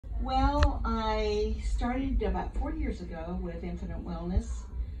Well, I started about 4 years ago with Infinite Wellness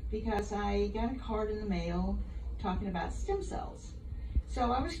because I got a card in the mail talking about stem cells.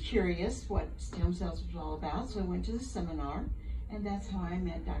 So I was curious what stem cells was all about, so I went to the seminar, and that's how I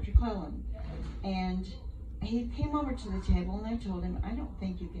met Dr. Clellan. And he came over to the table, and I told him, I don't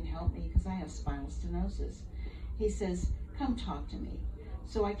think you can help me because I have spinal stenosis. He says, come talk to me.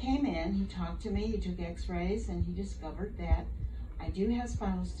 So I came in, he talked to me, he took x-rays, and he discovered that I do have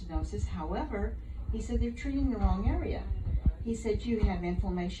spinal stenosis. However, he said, they're treating the wrong area. He said, you have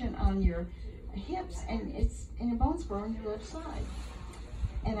inflammation on your hips, and it's in a bone spur on your left side.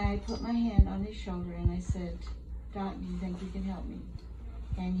 And I put my hand on his shoulder, and I said, Doc, do you think you can help me?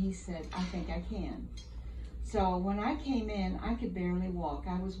 And he said, I think I can. So when I came in, I could barely walk.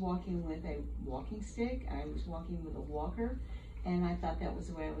 I was walking with a walking stick. I was walking with a walker, and I thought that was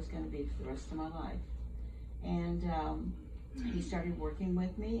the way I was going to be for the rest of my life. And he started working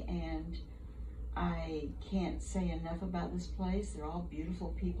with me, and I can't say enough about this place. They're all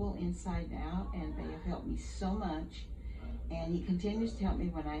beautiful people inside and out, and they have helped me so much. And he continues to help me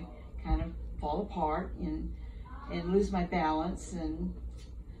when I kind of fall apart and lose my balance. And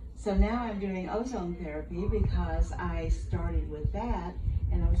so now I'm doing ozone therapy because I started with that,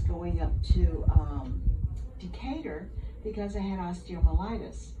 and I was going up to Decatur because I had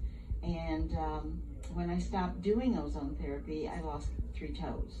osteomyelitis. And when I stopped doing ozone therapy, I lost 3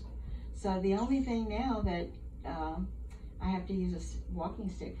 toes. So the only thing now that I have to use a walking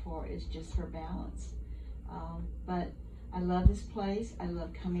stick for is just for balance. But I love this place. I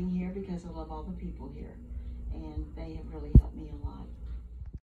love coming here because I love all the people here. And they have really helped me a lot.